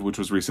 5, which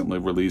was recently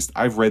released.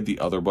 I've read the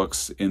other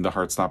books in the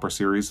Heartstopper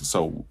series,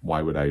 so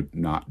why would I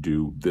not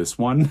do this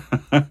one?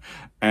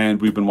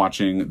 And we've been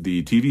watching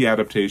the TV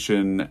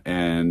adaptation,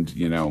 and,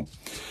 you know,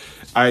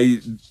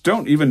 I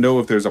don't even know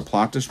if there's a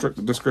plot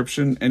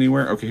description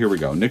anywhere. Okay, here we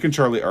go. Nick and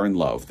Charlie are in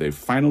love. They've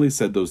finally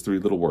said those 3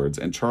 little words,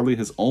 and Charlie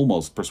has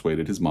almost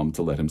persuaded his mom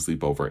to let him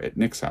sleep over at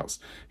Nick's house.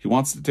 He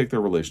wants to take their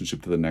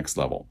relationship to the next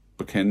level,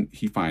 but can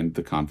he find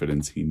the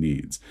confidence he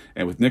needs?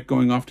 And with Nick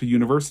going off to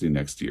university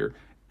next year,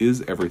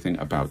 is everything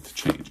about to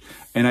change?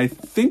 And I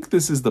think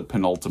this is the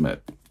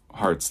penultimate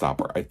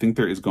Heartstopper. I think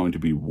there is going to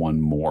be one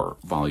more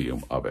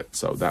volume of it,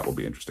 so that will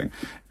be interesting.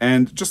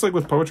 And just like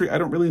with poetry, I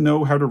don't really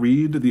know how to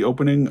read the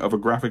opening of a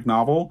graphic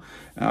novel.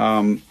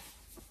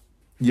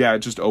 Yeah, it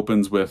just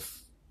opens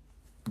with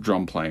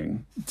drum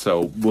playing,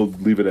 so we'll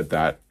leave it at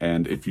that.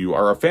 And if you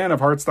are a fan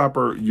of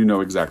Heartstopper, you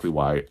know exactly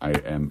why I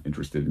am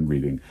interested in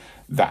reading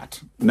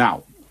that.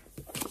 Now,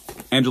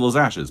 Angela's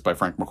Ashes by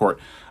Frank McCourt.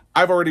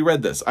 I've already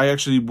read this. I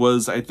actually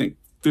was, I think,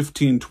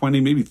 15,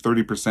 20, maybe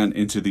 30%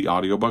 into the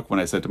audiobook when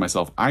I said to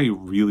myself, I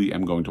really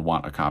am going to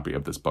want a copy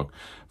of this book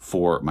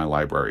for my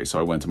library. So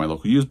I went to my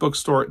local used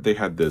bookstore. They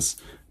had this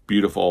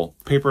beautiful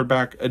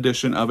paperback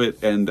edition of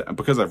it. And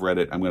because I've read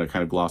it, I'm going to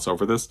kind of gloss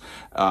over this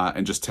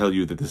and just tell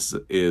you that this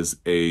is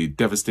a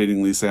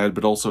devastatingly sad,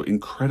 but also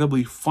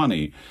incredibly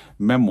funny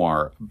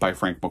memoir by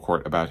Frank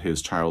McCourt about his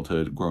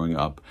childhood growing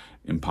up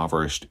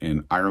impoverished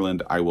in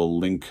Ireland. I will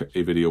link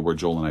a video where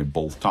Joel and I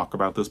both talk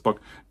about this book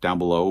down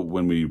below.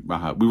 When we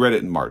read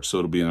it in March, so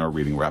it'll be in our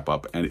reading wrap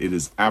up, and it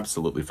is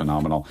absolutely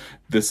phenomenal.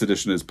 This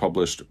edition is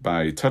published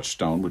by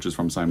Touchstone, which is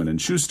from Simon &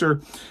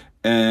 Schuster.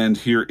 And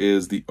here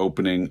is the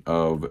opening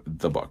of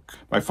the book.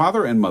 My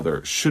father and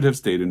mother should have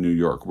stayed in New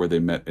York, where they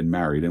met and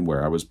married and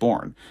where I was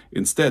born.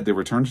 Instead, they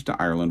returned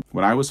to Ireland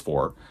when I was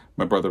 4,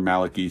 my brother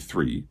Malachi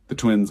 3, the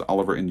twins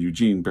Oliver and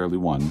Eugene barely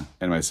 1,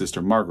 and my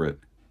sister Margaret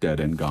dead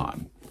and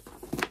gone.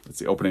 It's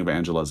the opening of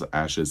Angela's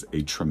Ashes,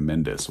 a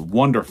tremendous,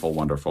 wonderful,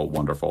 wonderful,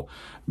 wonderful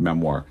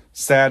memoir.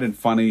 Sad and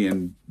funny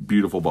and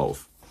beautiful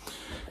both.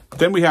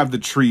 Then we have The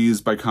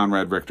Trees by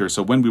Conrad Richter.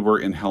 So when we were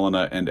in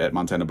Helena and at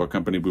Montana Book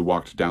Company, we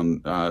walked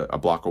down a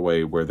block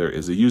away where there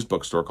is a used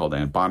bookstore called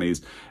Aunt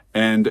Bonnie's.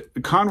 And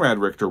Conrad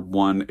Richter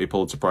won a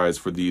Pulitzer Prize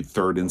for the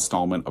 3rd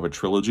installment of a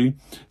trilogy.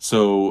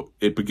 So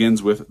it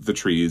begins with The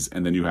Trees,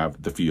 and then you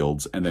have The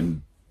Fields, and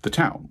then The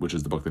Town, which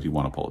is the book that he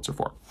won a Pulitzer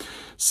for.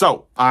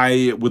 So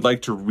I would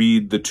like to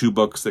read the 2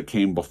 books that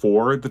came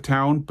before The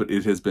Town, but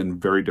it has been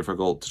very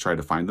difficult to try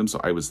to find them. So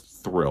I was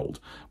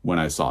thrilled when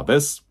I saw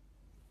this.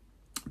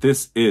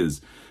 This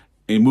is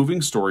A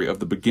moving story of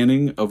the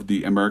beginning of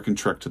the American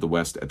trek to the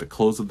West at the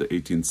close of the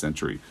 18th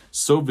century.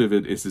 So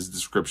vivid is his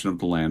description of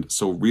the land,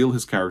 so real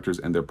his characters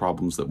and their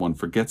problems that one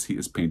forgets he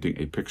is painting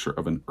a picture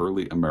of an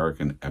early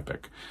American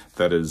epic.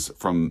 That is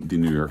from the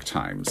New York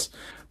Times.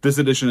 This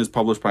edition is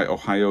published by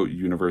Ohio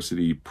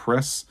University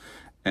Press.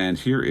 And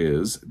here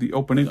is the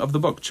opening of the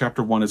book.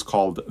 Chapter 1 is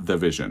called The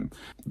Vision.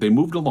 They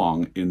moved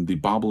along in the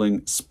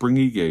bobbling,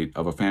 springy gait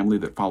of a family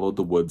that followed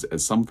the woods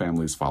as some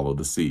families follow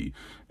the sea.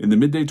 In the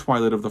midday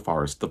twilight of the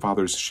forest, the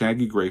father's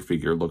shaggy gray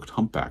figure looked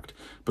humpbacked,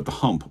 but the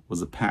hump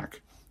was a pack.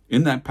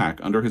 In that pack,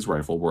 under his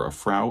rifle, were a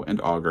frow and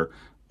auger,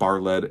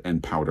 bar lead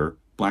and powder,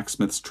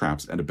 blacksmith's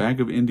traps, and a bag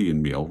of Indian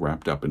meal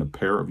wrapped up in a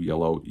pair of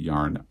yellow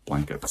yarn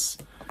blankets.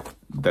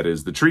 That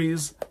is The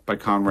Trees by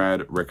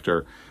Conrad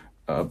Richter.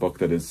 A book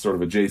that is sort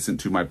of adjacent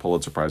to my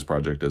Pulitzer Prize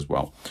project as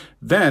well.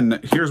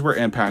 Then here's where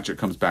Ann Patchett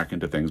comes back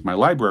into things. My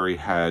library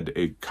had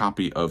a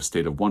copy of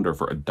State of Wonder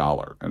for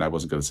 $1, and I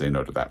wasn't going to say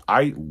no to that.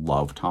 I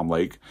love Tom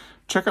Lake.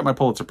 Check out my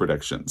Pulitzer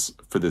predictions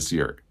for this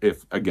year.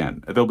 If,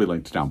 again, they'll be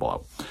linked down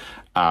below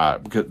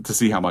to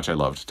see how much I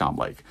loved Tom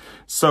Lake.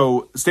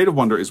 So State of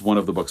Wonder is one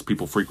of the books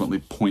people frequently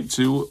point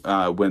to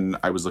when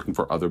I was looking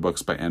for other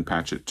books by Ann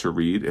Patchett to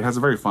read. It has a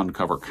very fun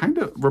cover. Kind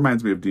of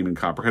reminds me of Demon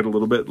Copperhead a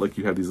little bit, like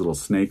you have these little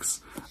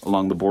snakes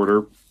along the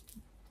border.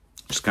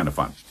 Just kind of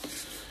fun.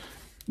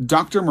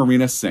 Dr.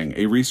 Marina Singh,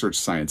 a research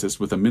scientist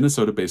with a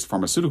Minnesota-based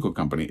pharmaceutical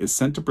company, is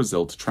sent to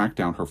Brazil to track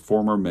down her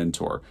former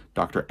mentor,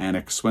 Dr.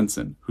 Anik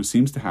Swenson, who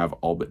seems to have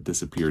all but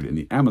disappeared in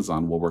the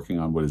Amazon while working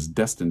on what is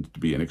destined to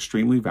be an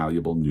extremely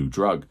valuable new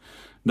drug.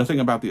 Nothing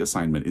about the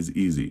assignment is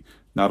easy.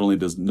 Not only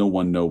does no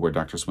one know where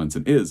Dr.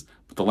 Swenson is,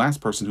 but the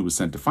last person who was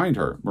sent to find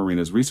her,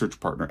 Marina's research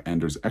partner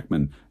Anders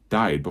Ekman,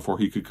 died before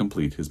he could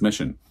complete his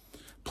mission.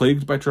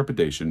 Plagued by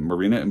trepidation,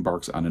 Marina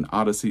embarks on an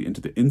odyssey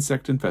into the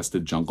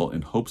insect-infested jungle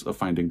in hopes of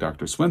finding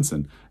Dr.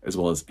 Swenson, as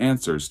well as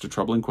answers to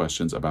troubling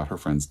questions about her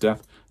friend's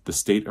death, the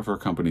state of her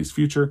company's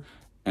future,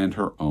 and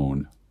her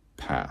own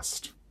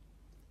past.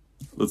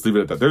 Let's leave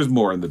it at that. There's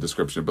more in the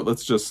description, but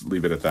let's just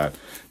leave it at that.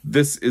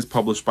 This is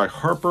published by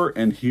Harper,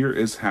 and here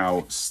is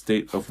how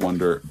State of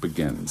Wonder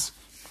begins.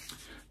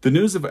 The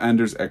news of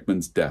Anders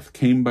Ekman's death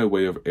came by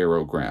way of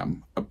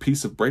aerogram, a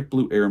piece of bright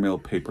blue airmail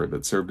paper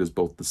that served as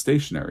both the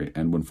stationery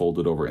and, when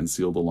folded over and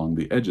sealed along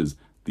the edges,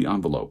 the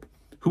envelope.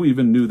 Who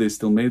even knew they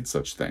still made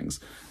such things?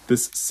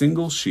 This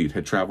single sheet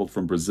had traveled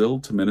from Brazil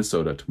to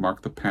Minnesota to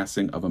mark the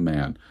passing of a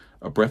man,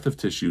 a breath of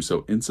tissue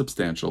so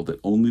insubstantial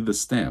that only the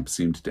stamp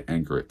seemed to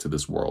anchor it to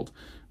this world.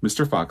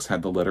 Mr. Fox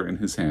had the letter in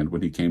his hand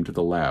when he came to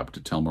the lab to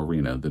tell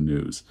Marina the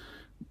news.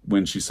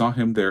 When she saw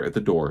him there at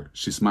the door,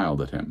 she smiled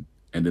at him.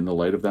 And in the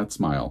light of that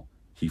smile,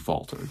 he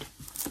faltered.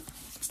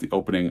 It's the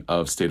opening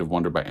of State of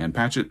Wonder by Ann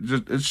Patchett.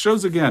 It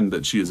shows again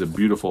that she is a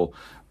beautiful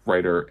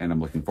writer, and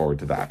I'm looking forward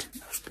to that.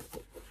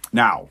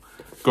 Now,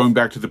 going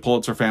back to the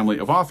Pulitzer family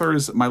of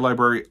authors, my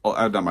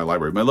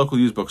local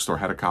used bookstore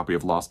had a copy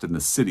of Lost in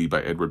the City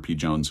by Edward P.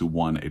 Jones, who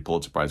won a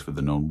Pulitzer Prize for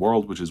The Known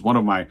World, which is one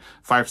of my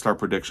 5-star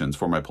predictions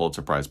for my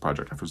Pulitzer Prize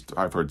project.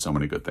 I've heard so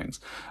many good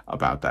things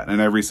about that.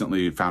 And I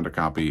recently found a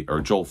copy,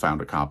 or Joel found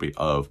a copy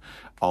of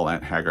All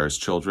Aunt Hagar's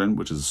Children,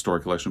 which is a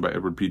story collection by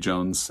Edward P.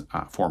 Jones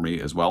for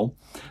me as well.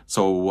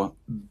 So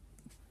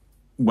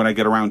when I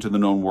get around to The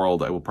Known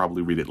World, I will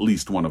probably read at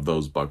least one of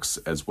those books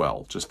as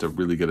well, just to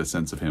really get a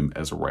sense of him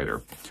as a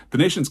writer. The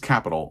nation's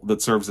capital,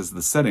 that serves as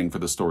the setting for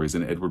the stories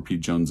in Edward P.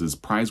 Jones's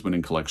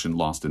prize-winning collection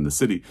Lost in the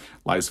City,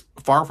 lies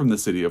far from the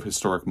city of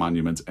historic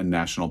monuments and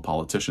national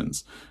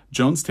politicians.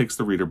 Jones takes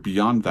the reader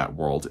beyond that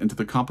world into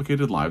the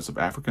complicated lives of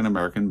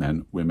African-American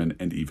men, women,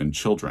 and even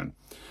children,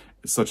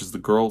 such as the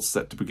girls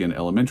set to begin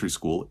elementary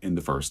school in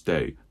the first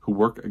day, who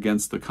work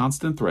against the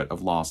constant threat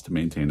of loss to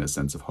maintain a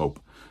sense of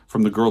hope.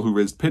 From the girl who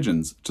raised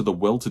pigeons to the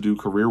well-to-do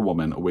career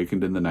woman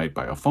awakened in the night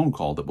by a phone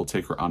call that will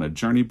take her on a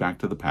journey back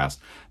to the past,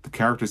 the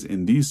characters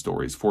in these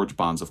stories forge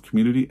bonds of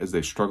community as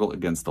they struggle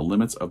against the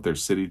limits of their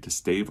city to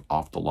stave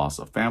off the loss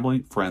of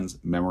family, friends,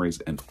 memories,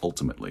 and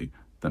ultimately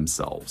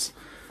themselves.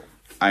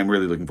 I'm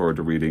really looking forward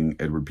to reading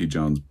Edward P.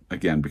 Jones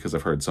again because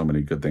I've heard so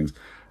many good things.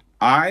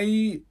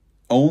 I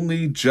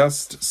only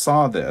just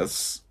saw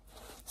this.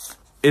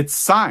 It's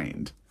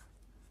signed.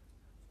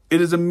 It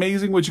is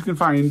amazing what you can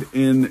find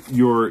in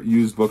your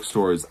used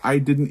bookstores. I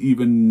didn't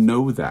even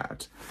know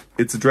that.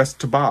 It's addressed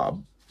to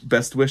Bob.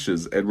 Best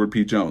wishes, Edward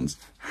P. Jones.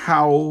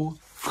 How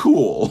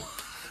cool.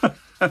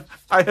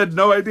 I had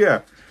no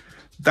idea.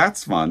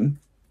 That's fun.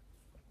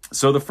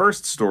 So the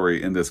first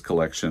story in this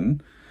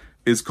collection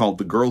is called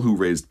The Girl Who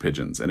Raised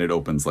Pigeons, and it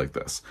opens like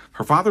this.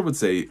 Her father would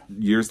say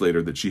years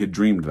later that she had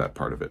dreamed that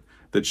part of it,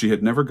 that she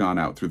had never gone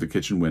out through the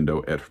kitchen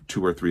window at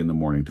 2 or 3 in the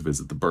morning to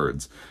visit the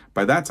birds.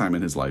 By that time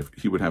in his life,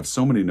 he would have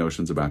so many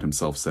notions about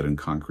himself set in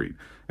concrete,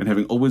 and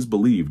having always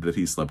believed that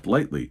he slept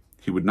lightly,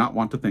 he would not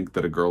want to think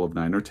that a girl of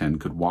 9 or 10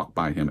 could walk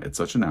by him at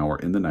such an hour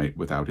in the night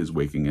without his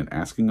waking and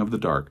asking of the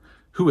dark,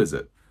 "Who is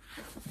it?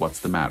 What's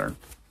the matter?"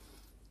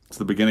 It's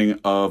the beginning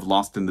of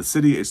Lost in the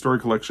City, a story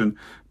collection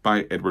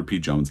by Edward P.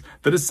 Jones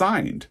that is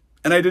signed.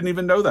 And I didn't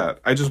even know that.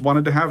 I just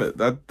wanted to have it.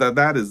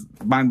 That is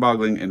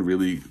mind-boggling and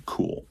really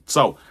cool.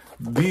 So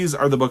these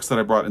are the books that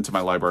I brought into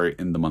my library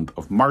in the month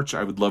of March.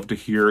 I would love to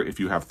hear if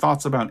you have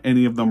thoughts about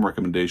any of them,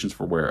 recommendations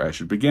for where I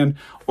should begin,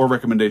 or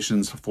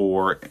recommendations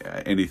for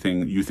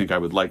anything you think I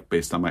would like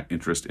based on my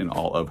interest in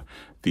all of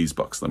these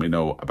books. Let me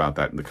know about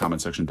that in the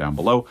comment section down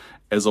below.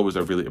 As always,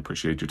 I really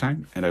appreciate your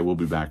time, and I will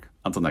be back.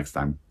 Until next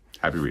time,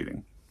 happy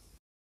reading.